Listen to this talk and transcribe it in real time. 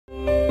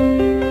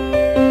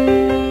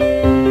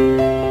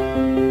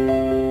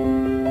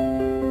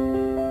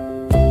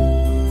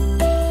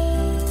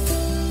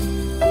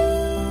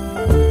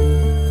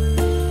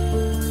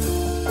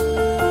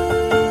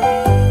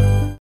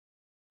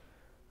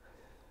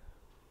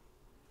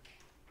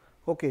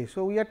Okay,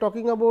 so we are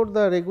talking about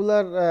the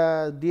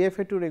regular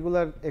DFA to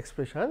regular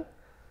expression.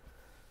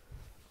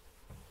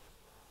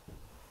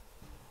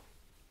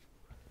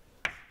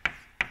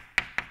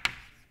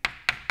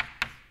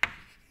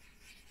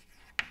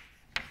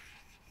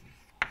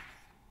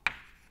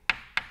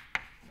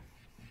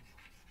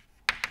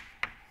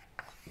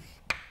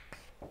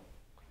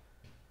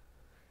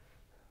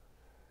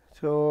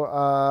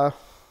 So,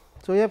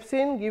 so we have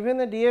seen,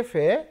 given a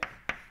DFA,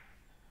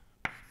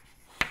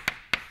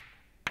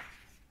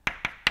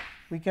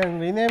 we can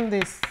rename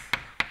this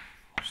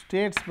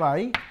states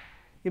by,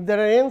 if there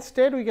are n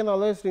state, we can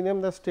always rename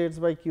the states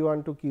by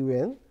q1 to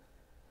qn,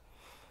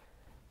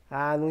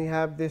 and we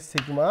have this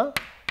sigma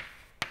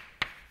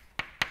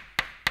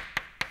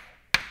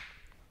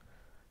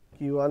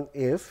q1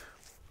 f.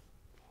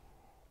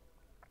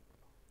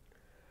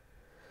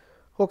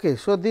 Okay,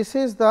 so this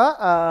is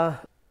the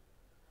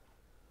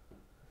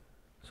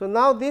so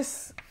now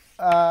this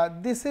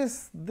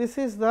is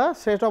the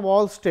set of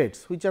all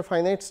states which are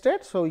finite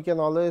states. So, we can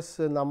always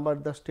number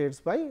the states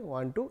by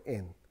 1 to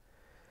n.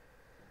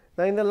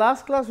 Now, in the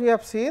last class we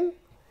have seen,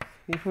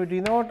 if we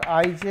denote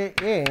I j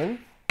n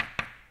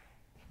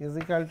is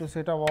equal to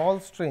set of all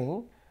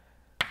string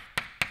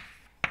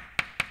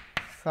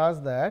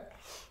such that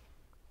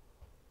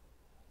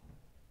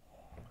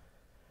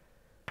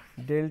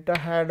delta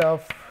hat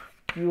of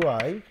q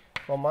I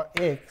comma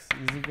x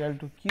is equal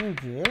to q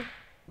j.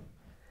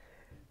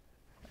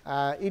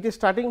 It is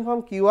starting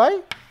from q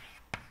I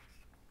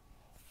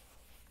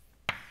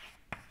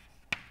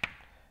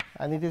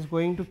and it is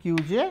going to q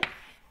j,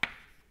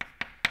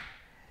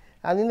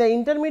 and in the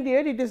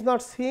intermediate it is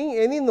not seeing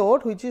any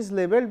node which is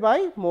labeled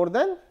by more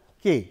than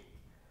k.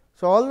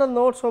 So, all the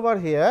nodes over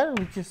here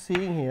which is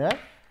seeing here,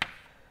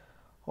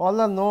 all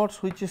the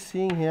nodes which is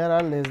seeing here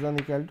are less than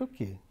equal to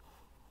k.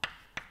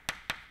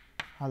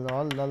 All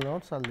the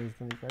nodes are less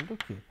than equal to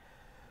k.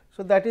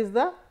 So, that is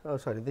the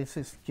this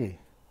is k.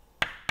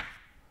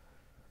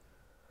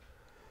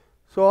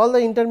 So, all the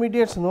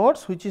intermediate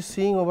nodes which is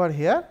seeing over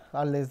here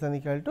are less than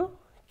equal to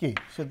k.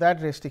 So,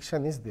 that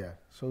restriction is there.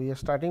 So, we are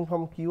starting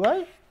from q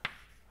I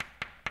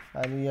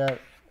and we are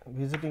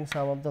visiting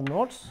some of the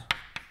nodes.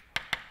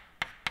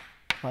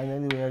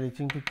 Finally, we are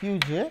reaching to q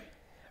j,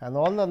 and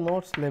all the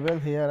nodes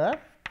labeled here are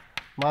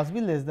must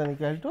be less than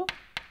equal to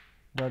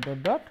dot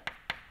dot dot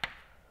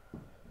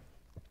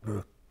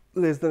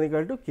less than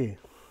equal to k.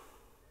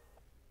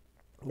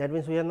 That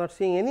means, we are not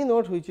seeing any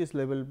node which is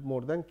labeled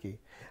more than k,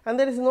 and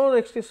there is no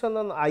restriction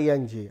on I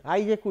and j.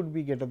 I j could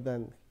be greater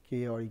than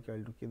k or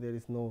equal to k, there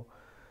is no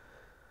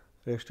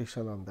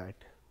restriction on that.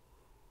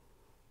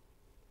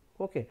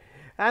 Okay.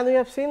 And we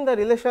have seen the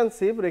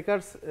relationship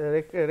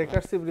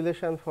recursive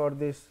relation for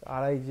this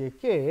R I j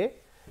k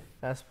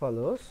as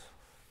follows.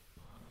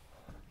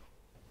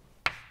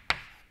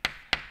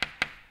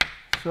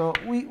 So,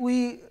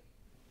 we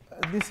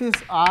this is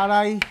R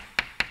I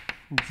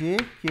j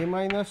k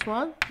minus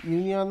 1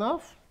 union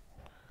of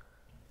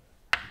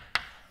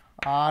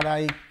R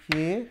I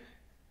k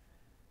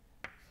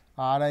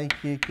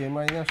k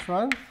minus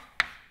 1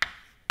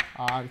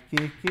 R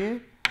k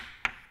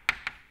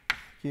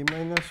k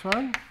minus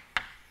 1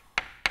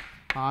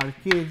 R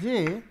k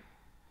j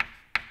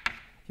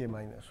k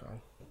minus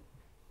 1.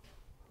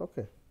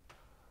 Okay.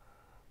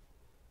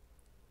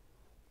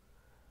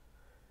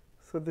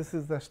 So, this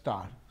is the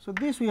star. So,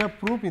 this we have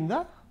proved in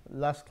the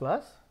last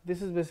class.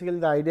 This is basically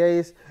the idea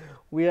is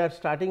we are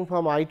starting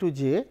from I to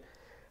j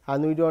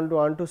and we don't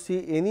want to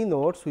see any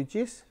nodes which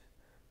is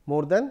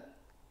more than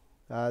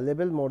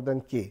label more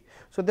than k.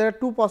 So, there are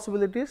two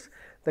possibilities,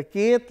 the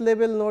kth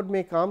label node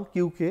may come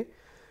q k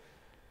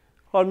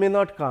or may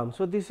not come.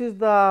 So, this is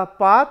the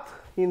path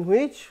in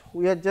which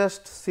we are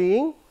just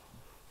seeing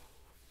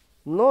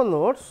no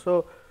nodes.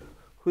 So,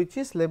 which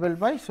is labeled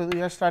by. So,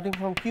 we are starting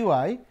from q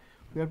I,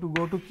 we have to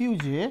go to q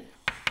j.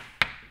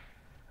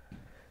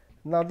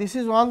 Now, this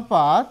is one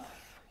path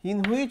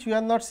in which we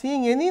are not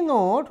seeing any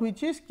node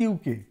which is q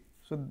k.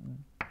 So,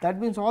 that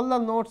means, all the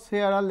nodes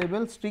here are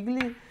labeled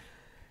strictly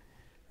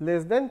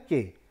less than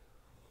k,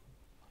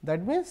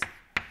 that means,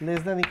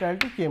 less than equal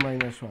to k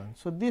minus 1.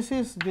 So, this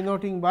is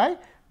denoting by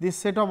this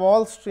set of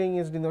all string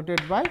is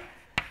denoted by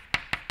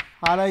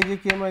R I j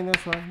k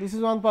minus 1. This is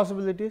one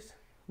possibilities.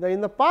 That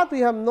in the path we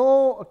have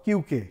no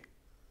q k,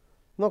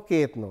 no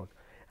kth node,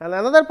 and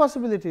another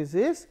possibility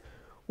is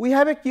we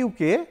have a q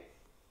k,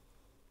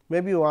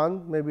 maybe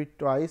 1, maybe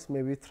twice,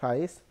 maybe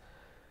thrice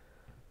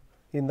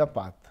in the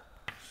path.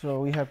 So,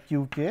 we have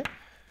q k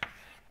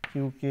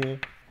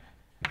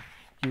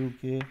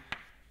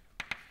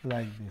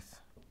like this.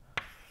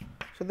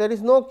 So, there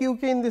is no q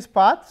k in this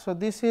path. So,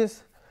 this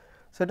is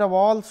set of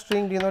all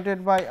string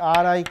denoted by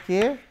R I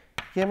k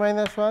k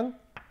minus 1.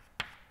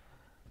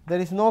 There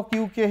is no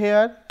q k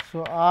here.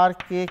 So, R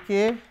k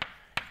k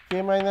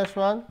k minus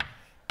 1,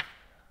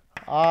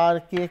 R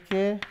k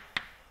k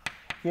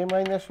k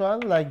minus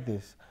 1 like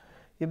this.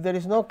 If there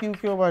is no q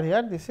k over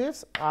here, this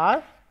is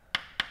R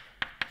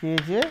k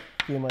j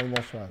k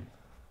minus 1.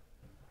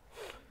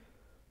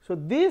 So,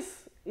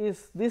 this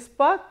is this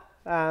path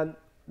and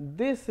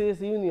this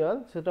is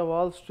union set of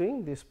all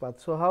string this path.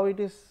 So, how it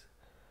is?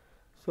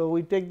 So,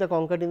 we take the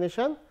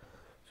concatenation.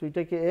 So, we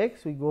take a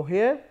x, we go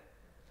here,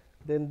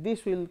 then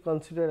this we will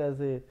consider as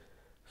a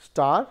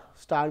star.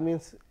 Star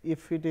means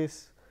if it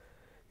is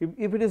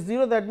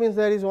 0, that means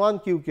there is one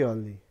q k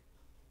only,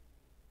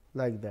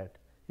 like that.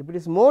 If it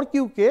is more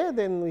q k,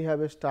 then we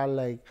have a star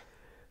like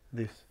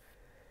this.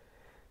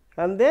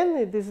 And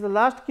then this is the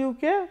last q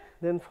k,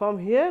 then from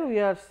here we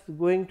are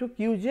going to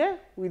q j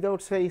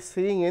without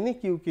seeing any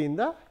q k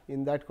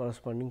in that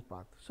corresponding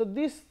path. So,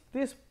 this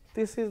is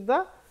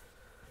the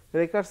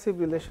recursive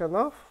relation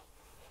of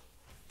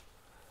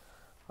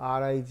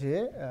R I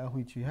j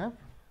which we have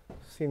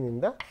seen in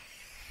the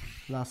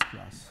last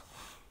class.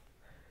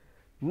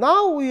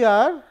 Now, we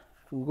are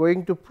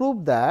going to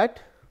prove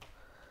that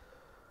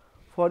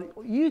for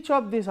each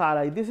of these R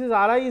I, this is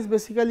R I is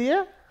basically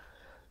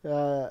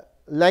a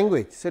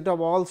language set of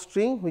all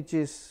string which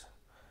is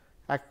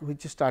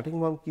starting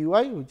from q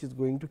I, which is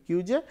going to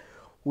q j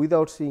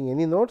without seeing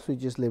any nodes,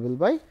 which is labeled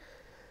by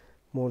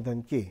more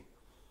than k.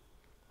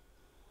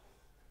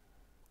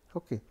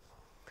 Okay.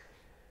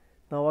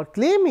 Now, our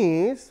claim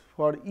is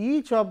for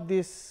each of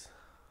this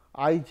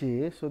I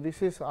j. So,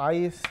 this is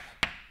I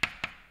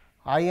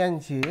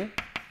and j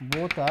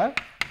both are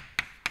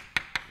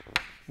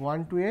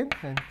 1 to n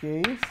and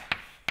k is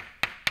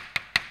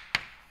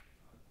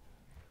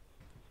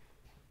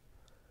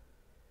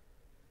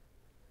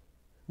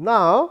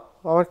now.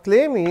 Our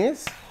claim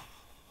is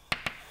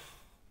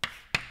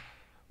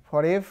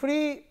for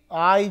every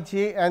I,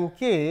 j and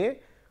k,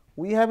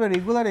 we have a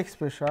regular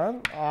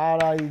expression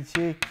R I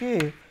j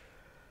k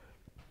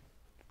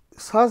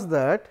such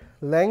that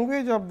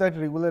language of that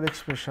regular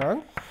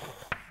expression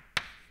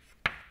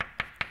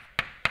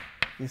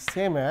is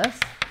same as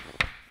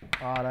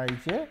R I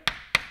j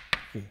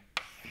k.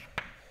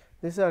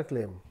 This is our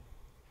claim.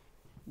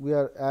 We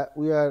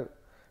are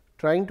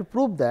trying to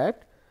prove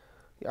that,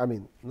 I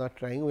mean not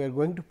trying, we are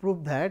going to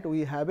prove that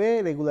we have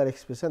a regular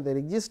expression, there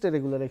exists a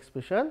regular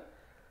expression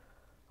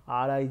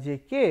R I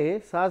j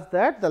k such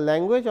that the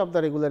language of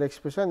the regular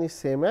expression is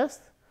same as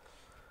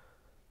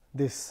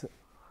this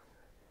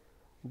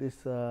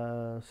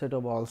set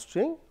of all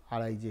string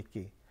R I j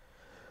k.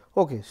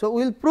 Okay. So,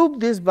 we will prove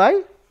this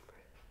by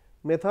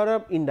method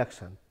of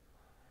induction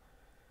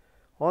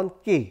on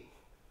k.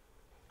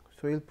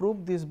 So, we will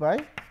prove this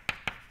by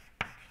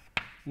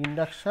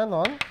induction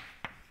on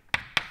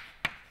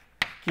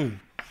k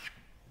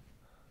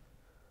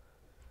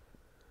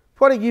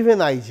for a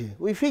given I j.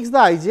 We fix the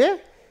I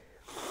j.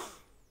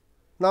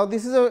 Now,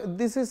 this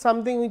is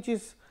something which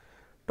is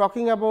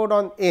talking about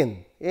on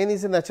n. N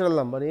is a natural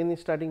number, n is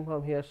starting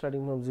from here,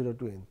 starting from 0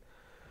 to n.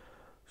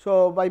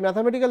 So, by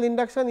mathematical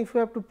induction, if we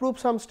have to prove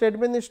some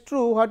statement is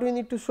true, what we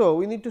need to show?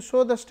 We need to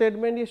show the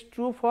statement is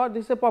true for,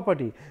 this is a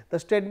property, the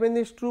statement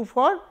is true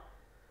for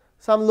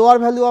some lower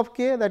value of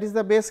k, that is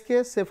the base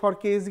case, say for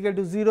k is equal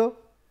to 0.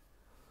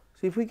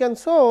 So, if we can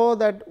show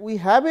that we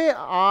have a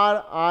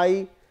R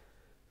I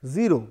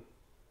 0,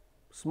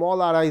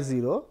 small r I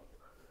 0,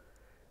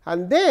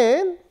 and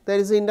then there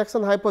is a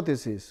induction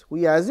hypothesis.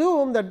 We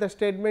assume that the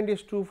statement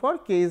is true for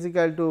k is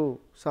equal to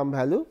some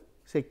value,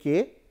 say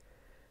k,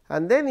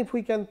 and then if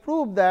we can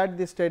prove that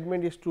this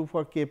statement is true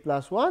for k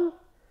plus 1,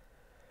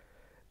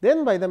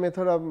 then by the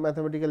method of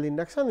mathematical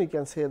induction we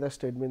can say the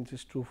statement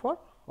is true for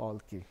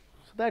all k.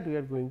 So, that we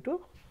are going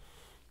to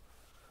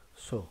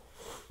show.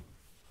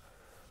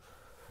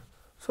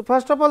 So,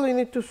 first of all we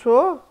need to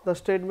show the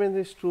statement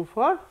is true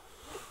for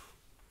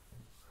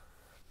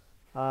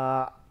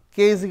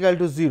k is equal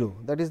to 0,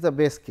 that is the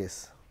base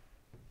case.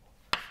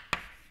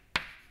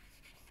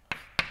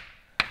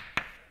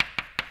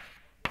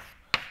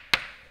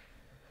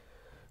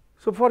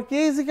 So, for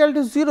k is equal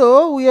to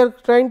 0, we are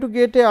trying to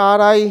get a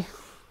R I,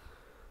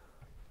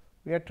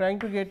 we are trying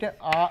to get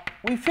a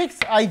we fix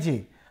I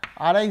j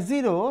R I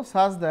 0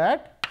 such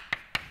that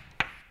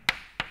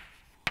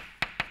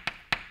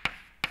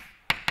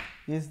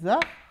is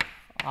the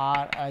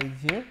R I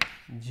j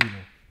 0.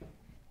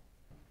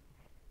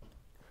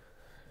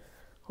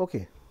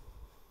 Okay.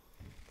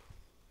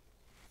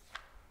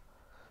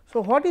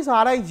 So, what is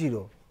R I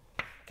 0?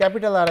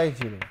 Capital R I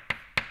 0.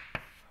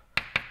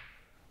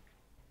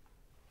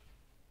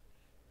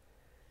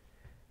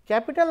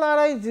 Capital R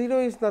I 0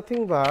 is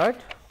nothing but,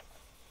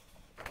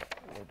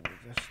 let me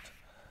just,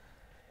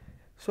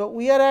 so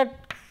we are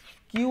at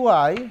q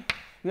I,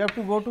 we have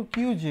to go to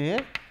q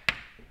j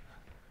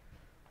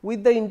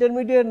with the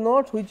intermediate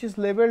nodes which is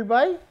labeled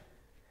by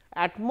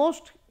at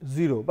most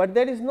 0, but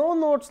there is no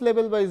nodes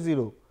labeled by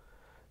 0.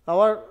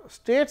 Our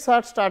states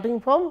are starting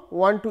from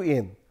 1 to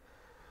n.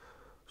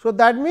 So,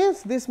 that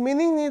means this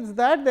meaning is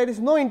that there is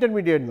no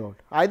intermediate node,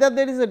 either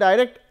there is a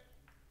direct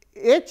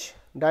edge,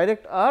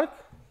 direct arc,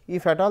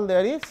 if at all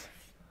there is,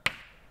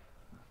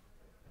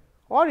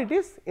 or it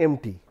is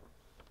empty.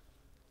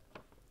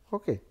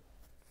 Okay.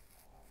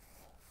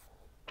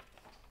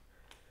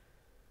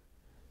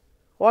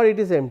 Or it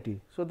is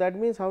empty. So, that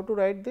means how to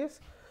write this?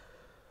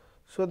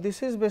 So,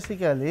 this is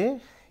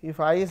basically if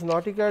I is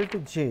not equal to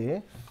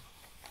j,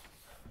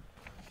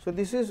 So,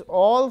 this is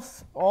all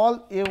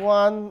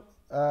A1.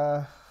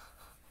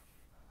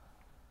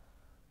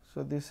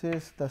 So, this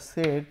is the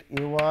set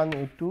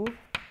A1, A2,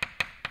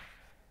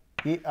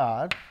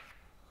 AR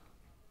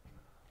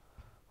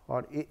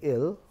or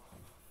AL,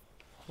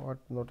 what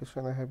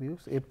notation I have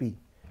used, AP,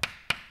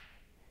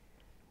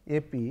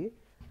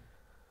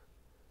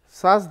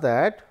 such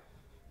that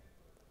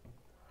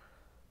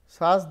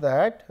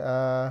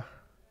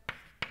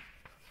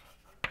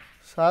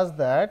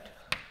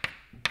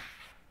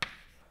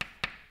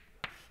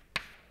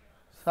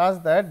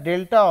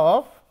delta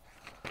of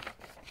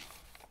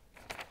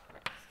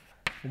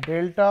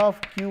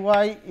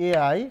QI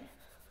AI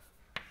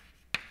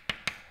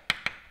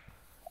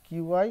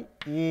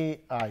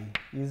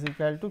is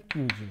equal to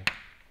QJ.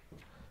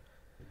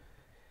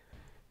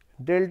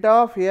 Delta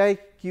of AI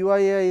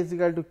QI AI is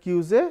equal to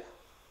QJ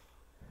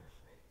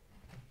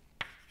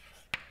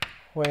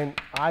when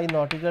I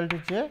not equal to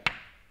j.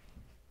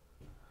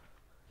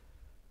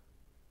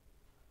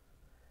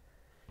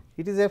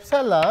 It is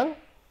epsilon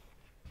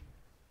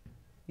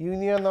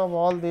union of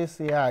all these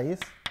AIs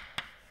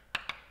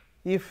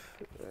if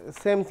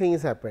same thing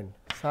is happened,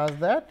 such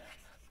that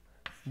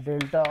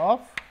delta of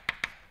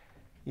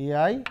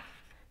AI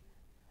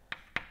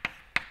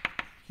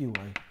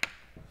QI.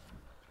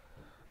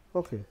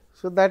 Okay.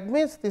 So, that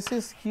means this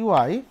is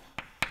QI.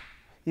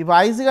 If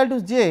I is equal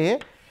to j,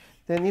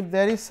 then if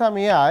there is some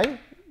AI,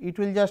 it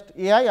will just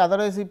AI,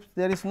 otherwise if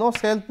there is no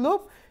self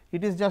loop,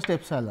 it is just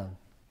epsilon.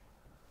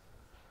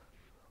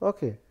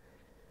 Okay.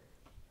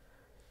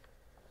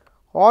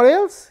 Or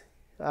else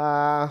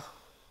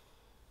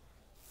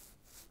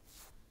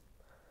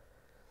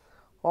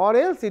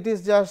it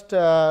is just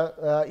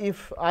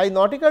if I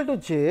not equal to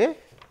j,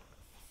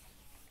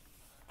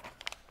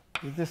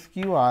 this is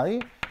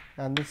QI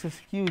and this is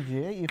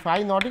QJ. If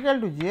I not equal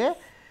to j,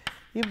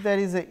 if there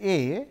is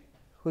a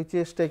which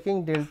is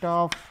taking delta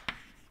of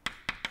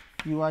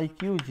QI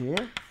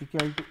QJ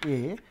equal to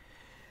A,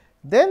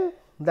 then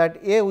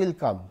that A will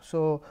come.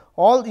 So,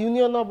 all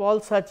union of all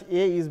such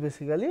A is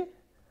basically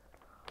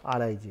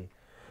Rij.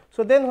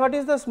 So, then what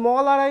is the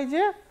small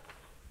Rij?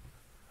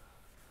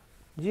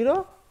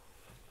 0.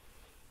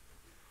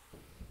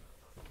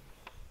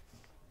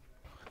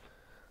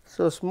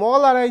 So,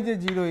 small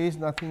Rij 0 is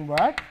nothing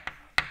but,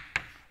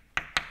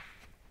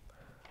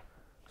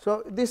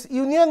 so this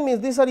union means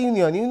these are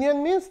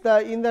union means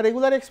the in the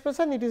regular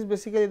expression it is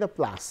basically the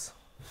plus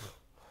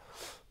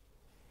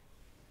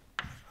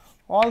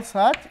all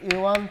such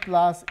A1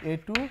 plus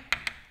A2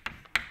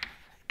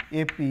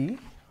 AP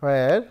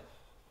where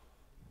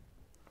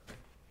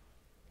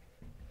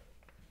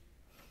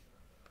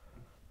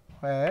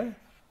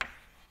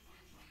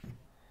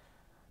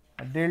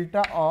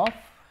delta of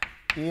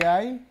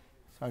AI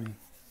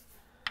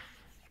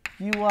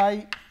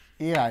QI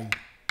AI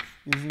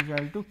is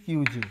equal to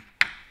QJ.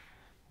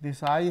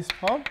 This I is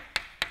from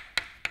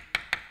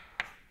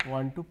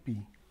 1 to P,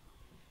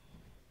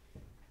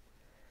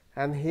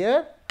 and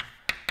here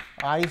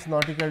I is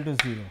not equal to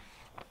 0.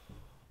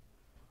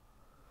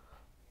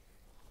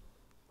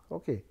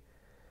 Okay.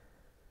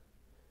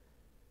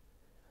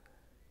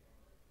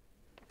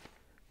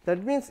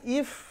 That means,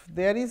 if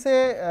there is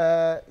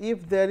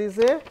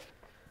a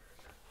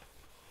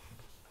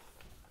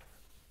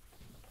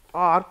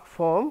arc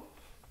from,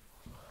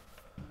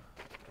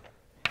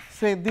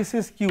 say this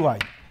is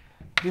QI,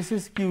 this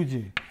is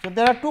QJ. So,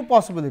 there are two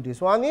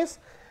possibilities. One is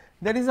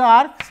there is a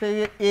arc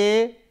say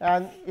A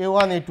and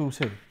A1 A2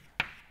 say.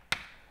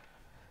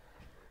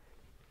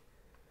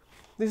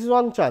 This is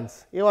one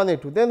chance A1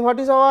 A2. Then what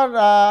is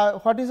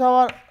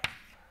our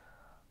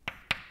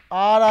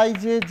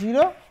Rij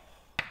 0?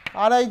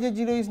 Rij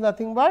 0 is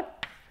nothing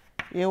but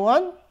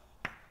A1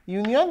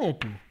 union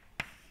A2.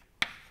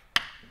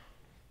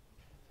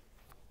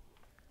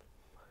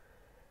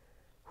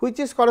 Which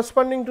is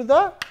corresponding to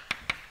the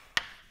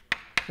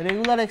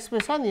regular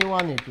expression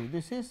A1 A2.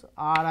 This is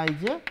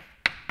Rij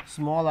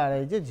small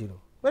Rij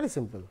 0, very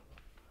simple.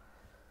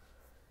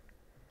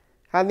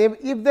 And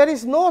if there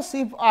is no,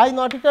 if I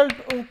not equal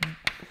to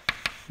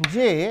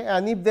j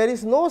and if there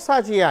is no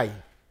such AI,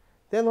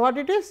 then what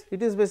it is?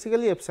 It is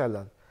basically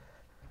epsilon.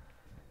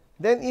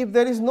 Then if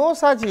there is no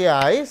such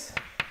AIs,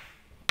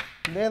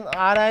 then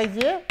Rij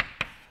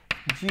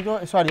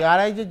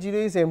 0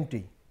 is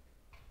empty,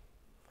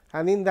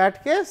 and in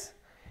that case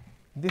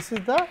this is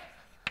the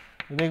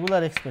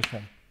regular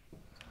expression.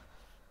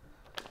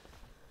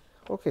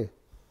 Okay.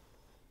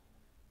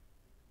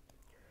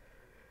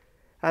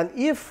 And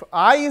if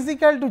I is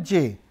equal to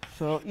j,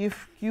 so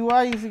if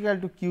Qi is equal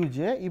to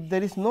Qj, if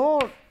there is no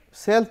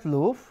self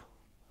loop,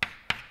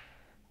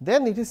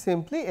 then it is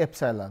simply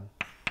epsilon,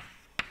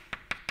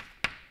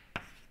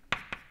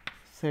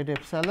 set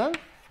epsilon,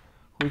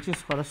 which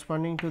is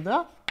corresponding to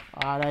the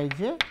Rij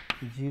 0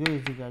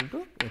 is equal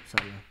to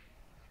epsilon,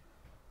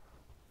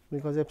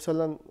 because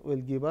epsilon will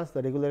give us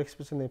the regular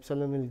expression,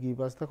 epsilon will give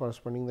us the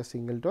corresponding the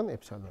singleton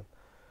epsilon.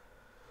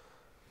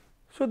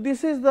 So,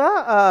 this is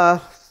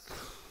the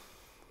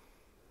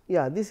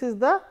this is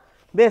the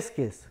base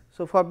case.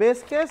 So, for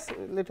base case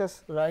let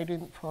us write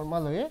in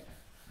formal way.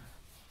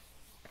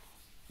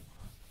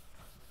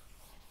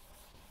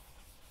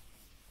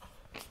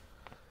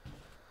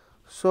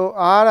 So,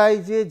 R I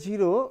j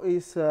 0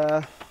 is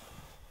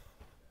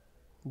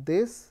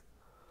this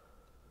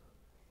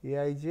A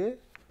I j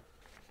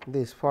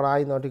this for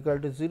I not equal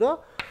to 0,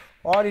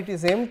 or it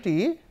is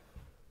empty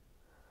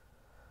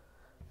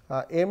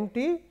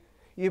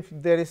if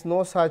there is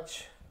no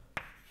such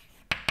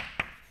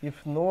A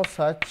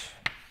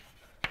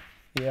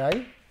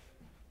I.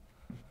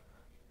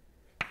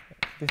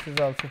 This is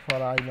also for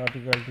I not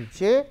equal to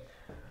j,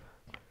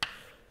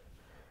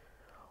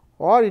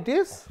 or it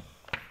is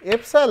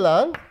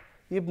epsilon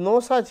if no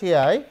such A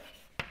I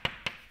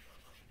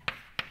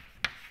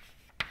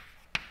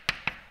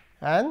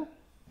and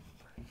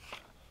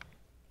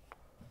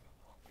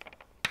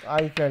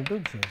I equal to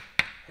j.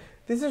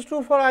 This is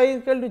true for I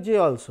equal to j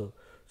also.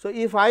 So,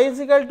 if I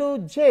is equal to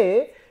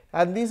j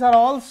and these are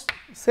all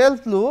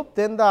self loop,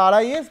 then the R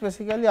I is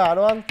basically R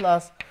 1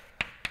 plus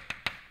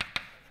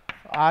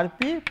R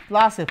p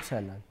plus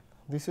epsilon.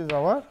 This is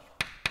our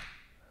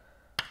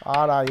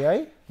R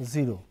I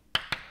 0,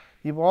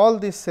 if all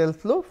this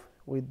self loop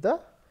with the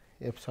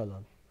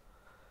epsilon.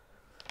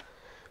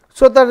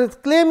 So, the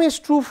claim is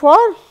true for,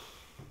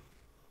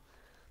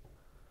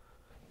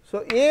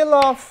 so L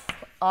of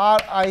R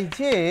I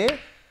j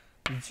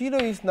 0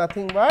 is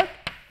nothing but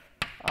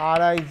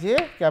R I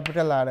j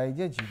capital R I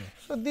j 0.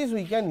 So, this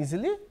we can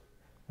easily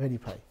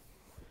verify.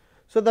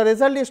 So, the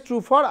result is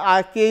true for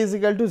R k is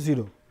equal to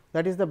 0,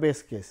 that is the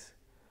base case.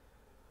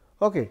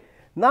 Okay.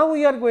 Now,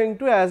 we are going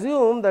to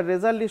assume the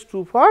result is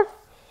true for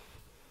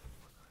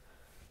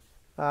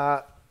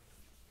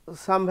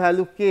some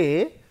value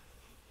k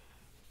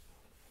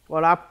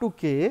or up to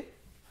k,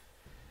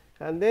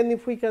 and then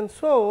if we can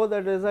show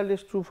that result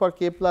is true for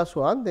k plus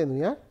 1, then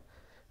we are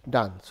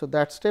done. So,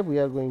 that step we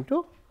are going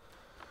to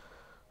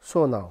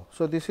show now.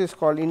 So, this is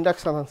called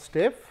induction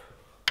step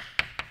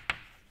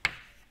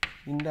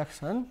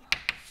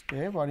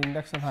or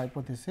induction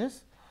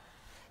hypothesis.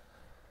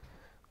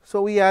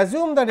 So, we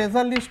assume the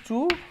result is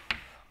true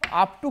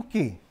up to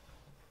k.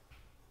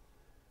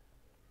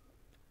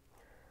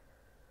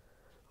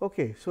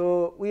 Okay.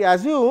 So, we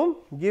assume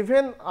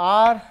given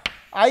R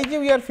I j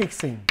we are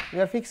fixing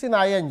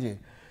I and j,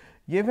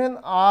 given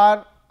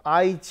R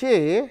I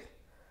j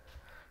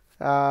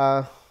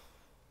for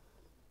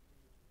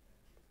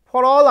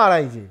all R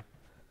I j,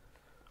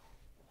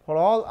 for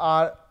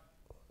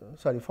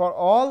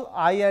all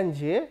I and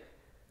j,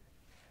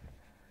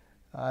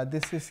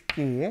 this is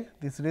k,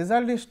 this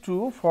result is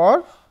true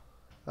for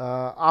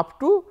up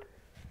to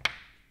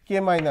k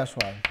minus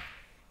 1.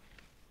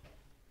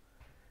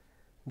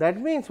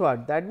 That means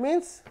what? That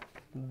means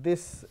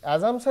this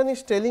assumption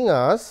is telling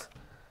us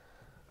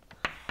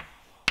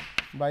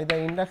by the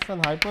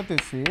induction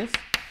hypothesis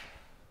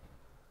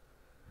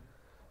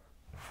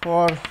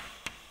for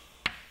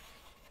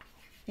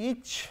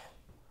each,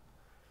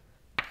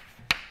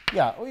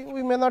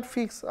 we may not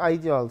fix I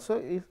j also,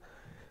 if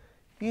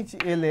each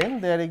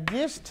ln there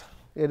exists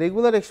a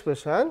regular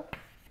expression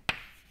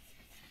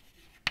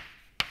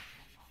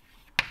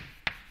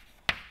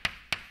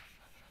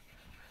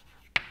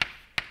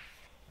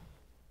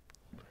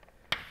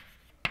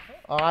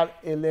R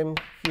lm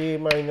k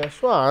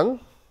minus 1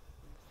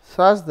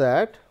 such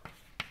that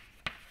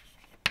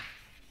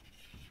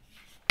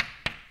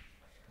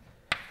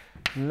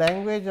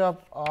language of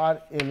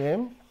R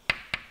lm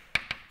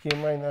k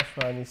minus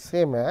 1 is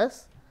same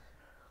as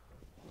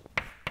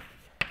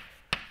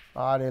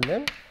R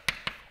lm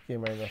k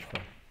minus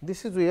 1.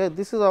 This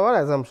is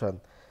our assumption.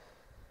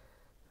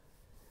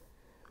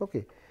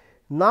 Okay.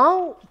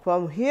 Now,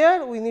 from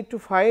here we need to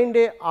find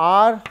a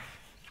R,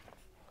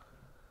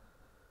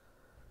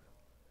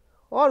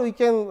 or we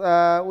can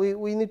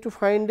we need to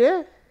find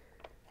a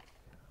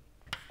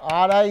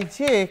R I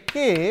j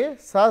k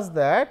such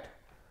that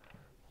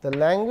the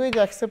language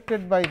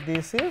accepted by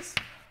this is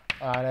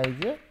R I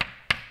j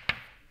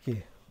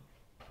k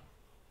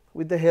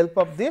with the help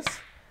of this,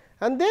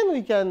 and then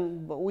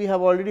we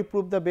have already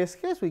proved the base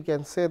case, we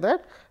can say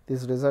that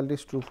this result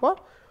is true for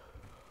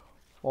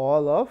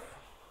all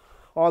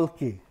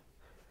k.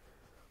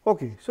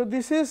 Okay. So,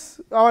 this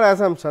is our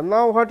assumption.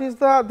 Now, what is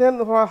the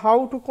then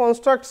how to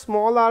construct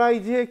small R I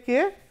j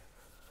k?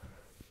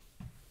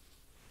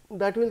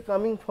 That will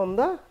coming from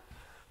the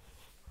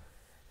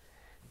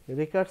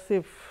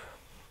recursive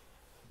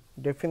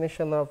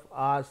definition of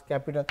R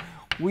capital.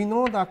 We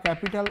know the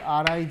capital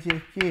R I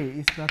j k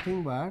is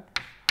nothing but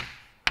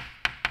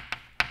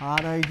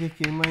R I j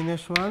k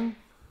minus 1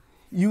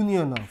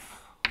 union of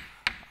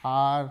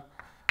R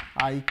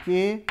I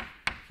k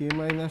k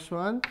minus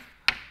 1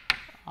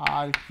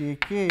 R k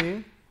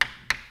k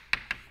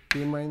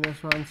k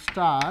minus 1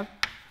 star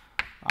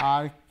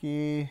R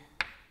k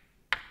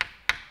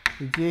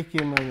j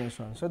k minus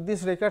 1. So,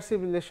 this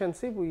recursive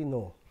relationship we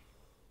know.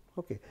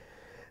 Okay.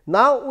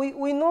 Now,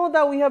 we know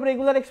that we have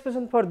regular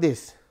expression for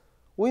this,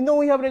 we know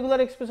we have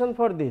regular expression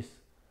for this.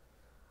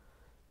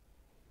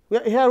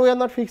 Here we are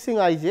not fixing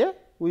I j,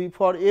 we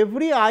for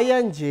every I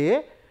and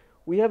j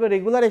we have a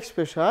regular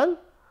expression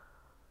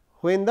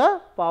when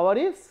the power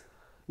is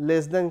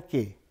less than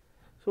k.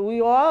 So,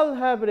 we all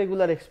have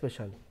regular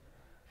expression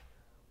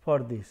for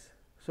this.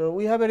 So,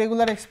 we have a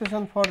regular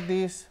expression for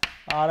this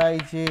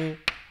Rij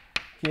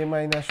k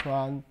minus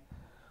 1,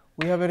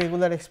 we have a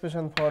regular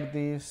expression for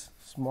this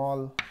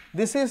small,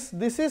 this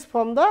is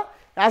from the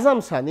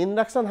assumption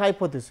induction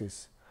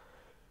hypothesis.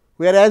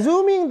 We are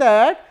assuming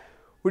that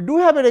we do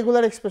have a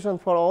regular expression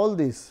for all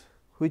this,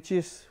 which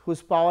is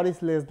whose power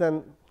is less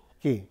than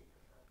k,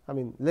 I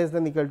mean less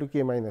than equal to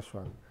k minus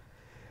 1.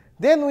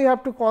 Then we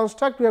have to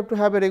construct, we have to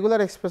have a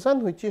regular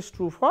expression which is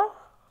true for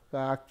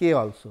k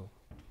also.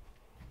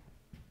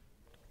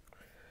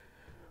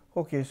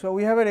 Okay, so,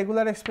 we have a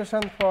regular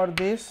expression for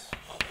this,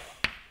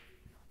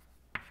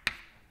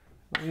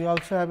 we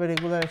also have a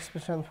regular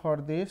expression for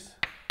this,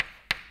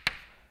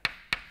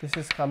 this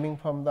is coming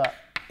from the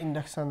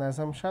induction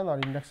assumption or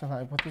induction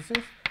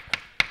hypothesis,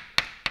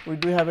 we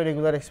do have a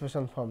regular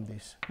expression from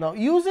this. Now,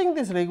 using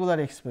this regular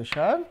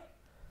expression,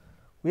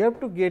 we have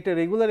to get a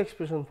regular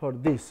expression for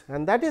this,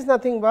 and that is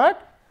nothing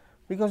but,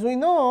 because we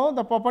know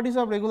the properties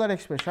of regular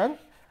expression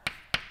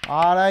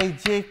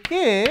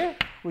Rijk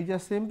we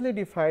just simply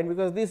defined,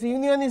 because this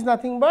union is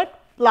nothing but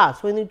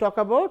plus when we talk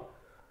about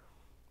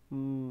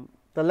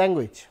the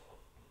language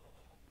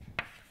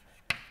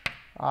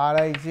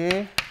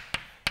Rij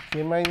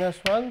k minus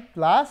 1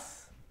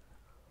 plus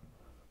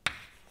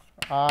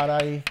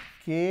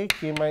Rik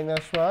k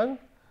minus 1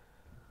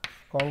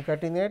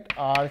 concatenate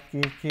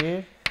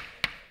Rkk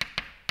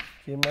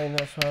k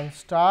minus 1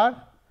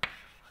 star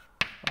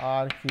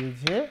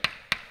Rkj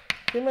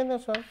k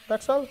minus 1, that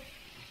is all.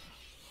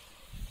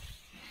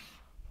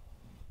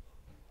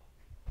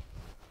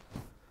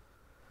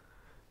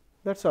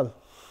 That is all.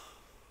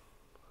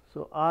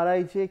 So,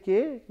 Rij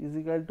k is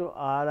equal to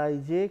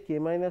Rij k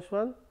minus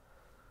 1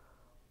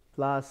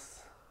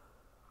 plus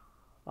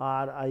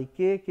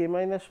Rik k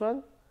minus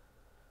 1.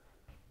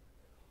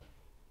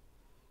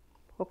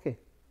 Okay.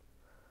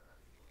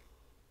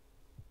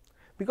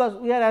 Because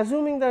we are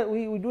assuming that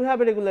we do have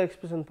a regular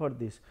expression for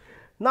this.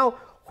 Now,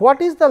 what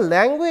is the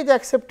language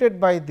accepted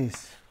by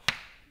this?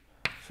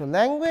 So,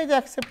 language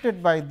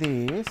accepted by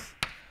this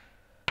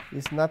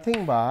is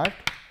nothing but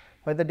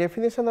by the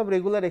definition of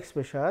regular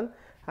expression,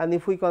 and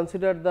if we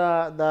consider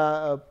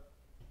the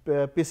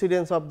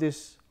precedence of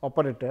this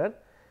operator,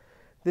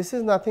 this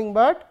is nothing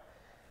but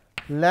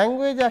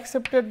language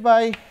accepted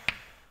by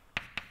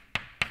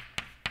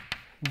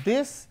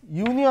this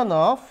union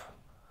of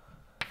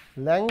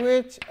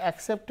language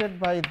accepted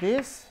by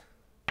this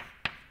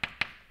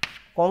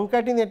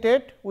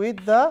concatenated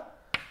with the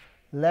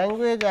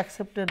language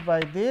accepted by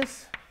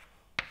this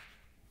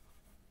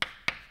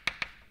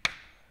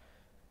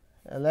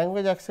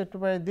language accepted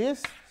by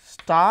this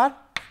star,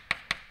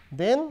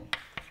 then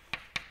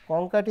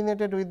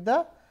concatenated with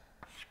the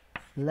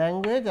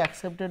language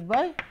accepted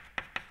by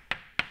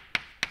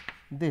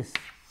this.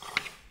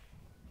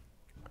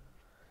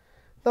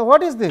 Now,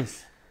 what is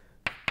this?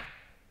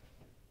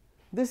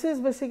 This is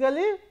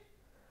basically,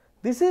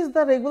 this is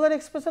the regular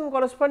expression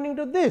corresponding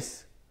to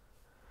this.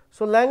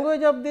 So,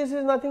 language of this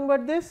is nothing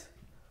but this,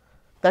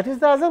 that is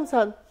the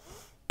assumption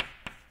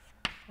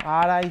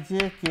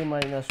Rij k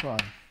minus 1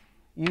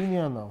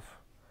 union of,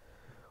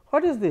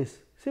 what is this?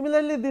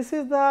 Similarly, this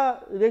is the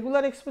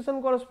regular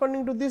expression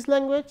corresponding to this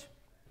language.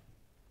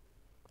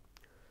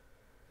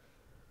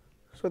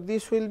 So,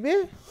 this will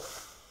be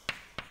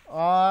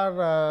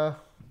R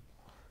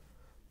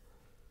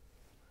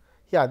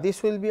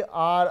this will be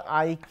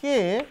Rik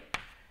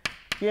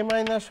k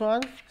minus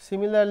 1,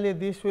 similarly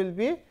this will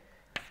be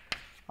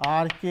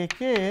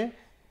Rkk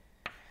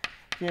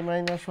k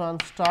minus 1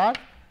 star,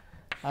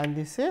 and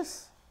this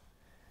is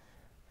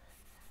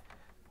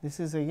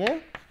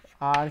again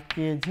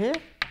Rkj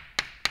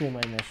k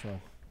minus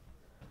 1,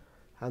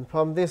 and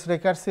from this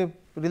recursive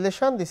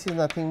relation this is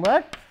nothing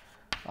but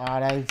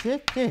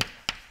Rij k.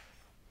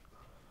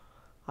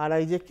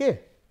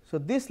 So,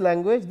 this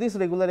language, this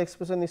regular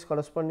expression is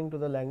corresponding to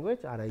the language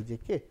Rij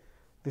k,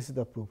 this is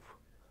the proof.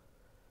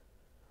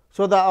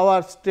 So,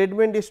 our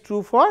statement is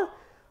true for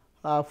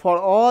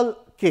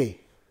all k,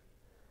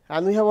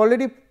 and we have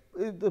already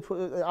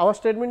our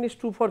statement is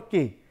true for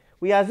k.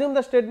 We assume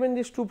the statement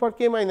is true for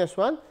k minus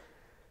 1.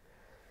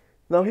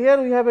 Now,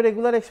 here we have a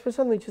regular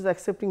expression which is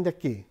accepting the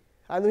k,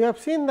 and we have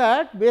seen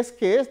that base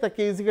case the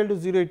k is equal to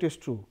 0, it is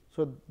true.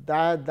 So,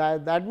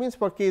 that means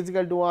for k is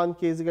equal to 1,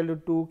 k is equal to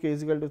 2, k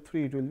is equal to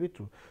 3, it will be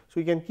true. So,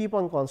 we can keep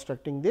on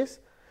constructing this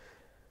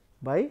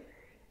by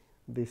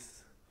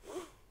this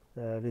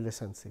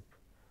relationship.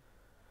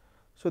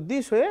 So,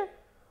 this way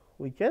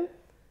we can,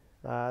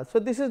 so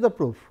this is the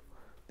proof,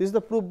 this is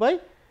the proof by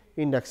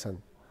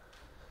induction.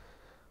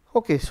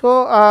 Okay,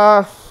 so,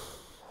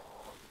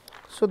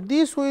 so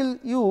this will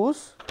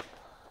use,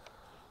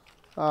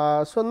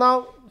 so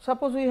now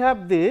suppose we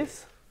have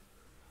this.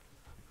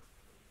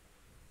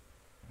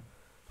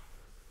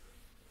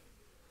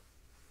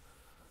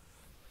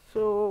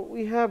 So,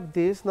 we have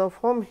this. Now,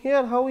 from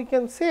here how we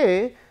can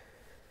say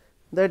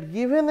that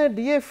given a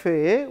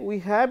DFA we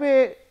have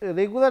a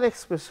regular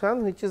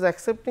expression which is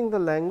accepting the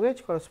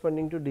language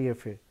corresponding to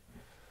DFA.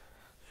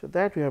 So,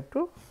 that we have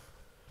to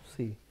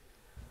see.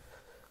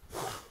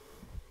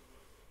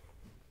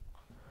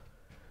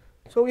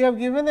 So, we have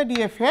given a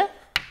DFA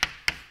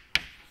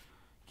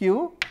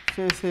Q,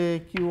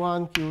 say Q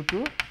 1, Q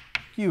 2,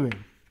 Q n,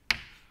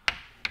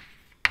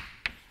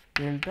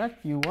 delta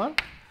Q 1,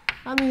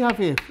 and we have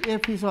F.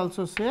 F is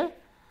also say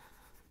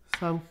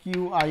some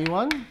Q I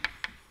 1,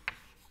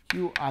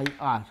 Q I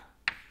R.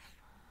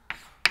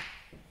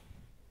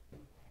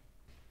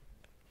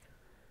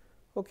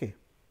 Okay.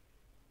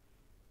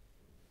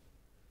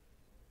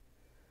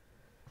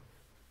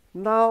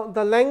 Now,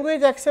 the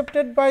language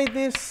accepted by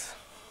this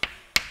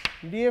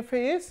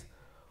DFA is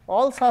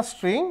all such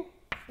string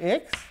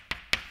x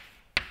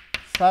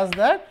such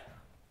that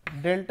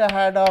delta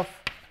hat of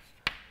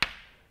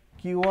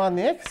q 1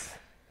 x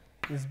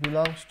is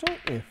belongs to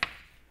f,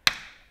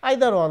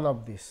 either one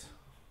of these.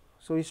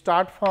 So, we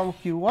start from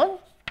q 1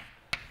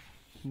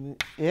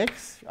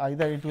 x,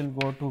 either it will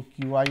go to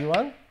q I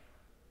 1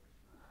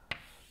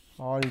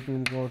 or it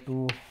will go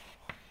to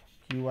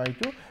q I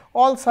 2,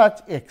 all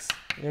such x,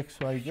 x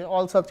y j,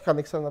 all such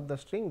connection of the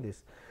string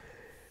this.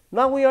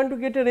 Now, we want to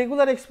get a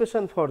regular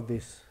expression for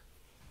this.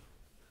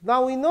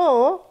 Now, we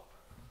know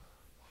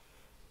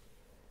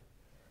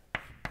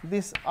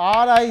this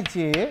R I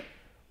j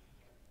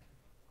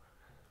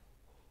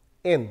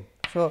n.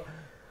 So,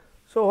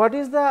 what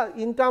is the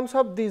in terms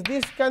of this?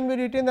 This can be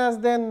written as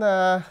then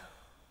R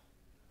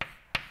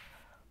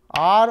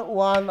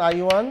 1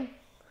 I 1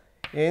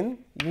 n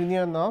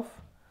union of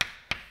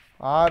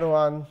R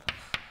 1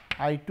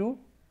 I 2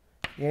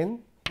 n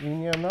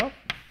union of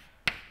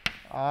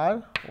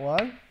R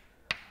 1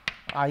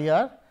 I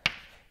R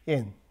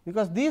n,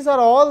 because these are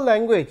all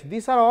language,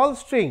 these are all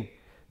string.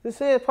 This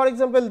say for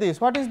example,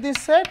 this, what is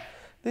this set?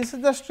 This is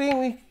the string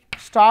we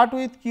start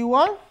with q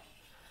 1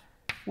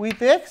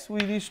 with x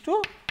we reach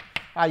to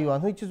I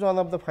 1, which is one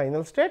of the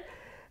final state,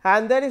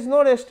 and there is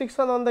no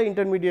restriction on the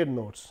intermediate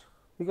nodes,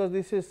 because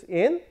this is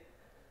n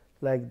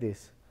like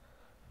this.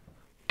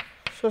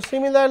 So,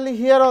 similarly,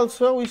 here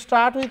also we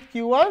start with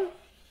q 1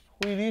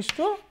 we reach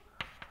to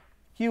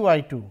q I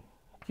 2,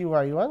 q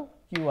I 1,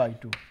 q I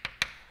 2,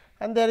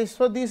 and there is,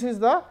 so this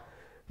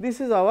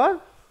is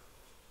our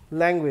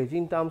language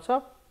in terms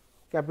of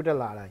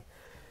capital R I.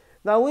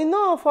 Now, we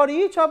know for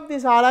each of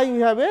these R I we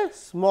have a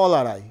small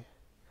r I.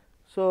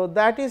 So,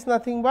 that is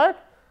nothing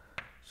but,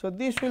 so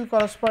this will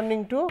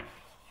corresponding to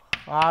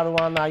R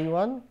 1 I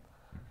 1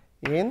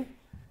 n,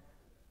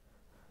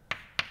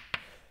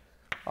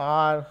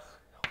 R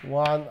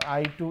 1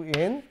 I 2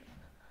 n,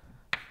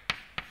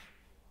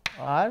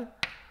 R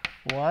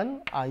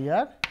 1 I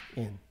R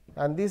n,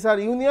 and these are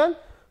union.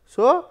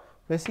 So,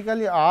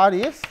 basically R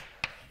is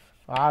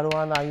R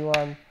 1 I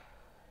 1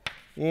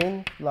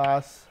 n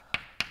plus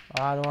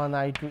R 1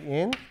 I 2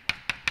 n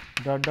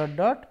dot dot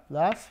dot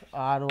plus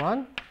R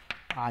 1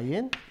 I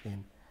n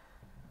n.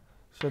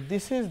 So,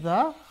 this is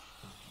the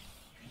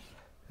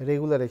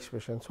regular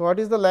expression. So, what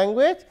is the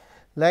language?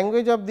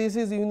 Language of this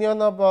is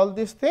union of all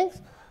these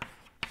things.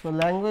 So,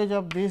 language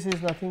of this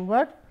is nothing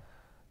but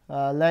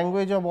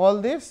language of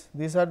all this,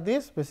 these are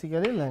this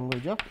basically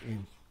language of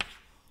n.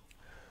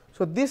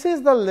 So, this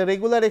is the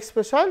regular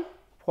expression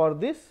for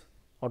this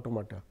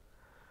automata.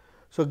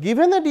 So,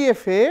 given a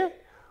DFA,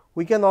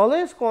 we can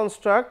always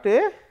construct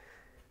a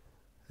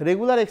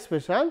regular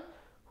expression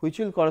which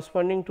will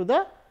corresponding to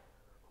the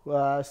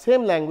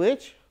same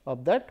language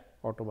of that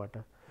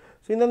automata.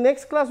 So, in the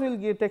next class we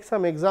will take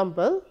some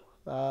example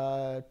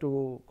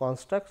to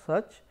construct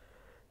such,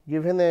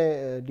 given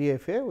a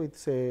DFA with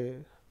say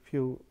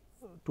few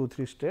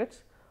 2-3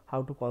 states,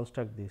 how to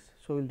construct this.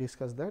 So, we will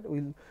discuss that,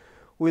 we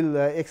will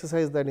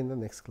exercise that in the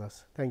next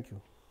class. Thank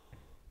you.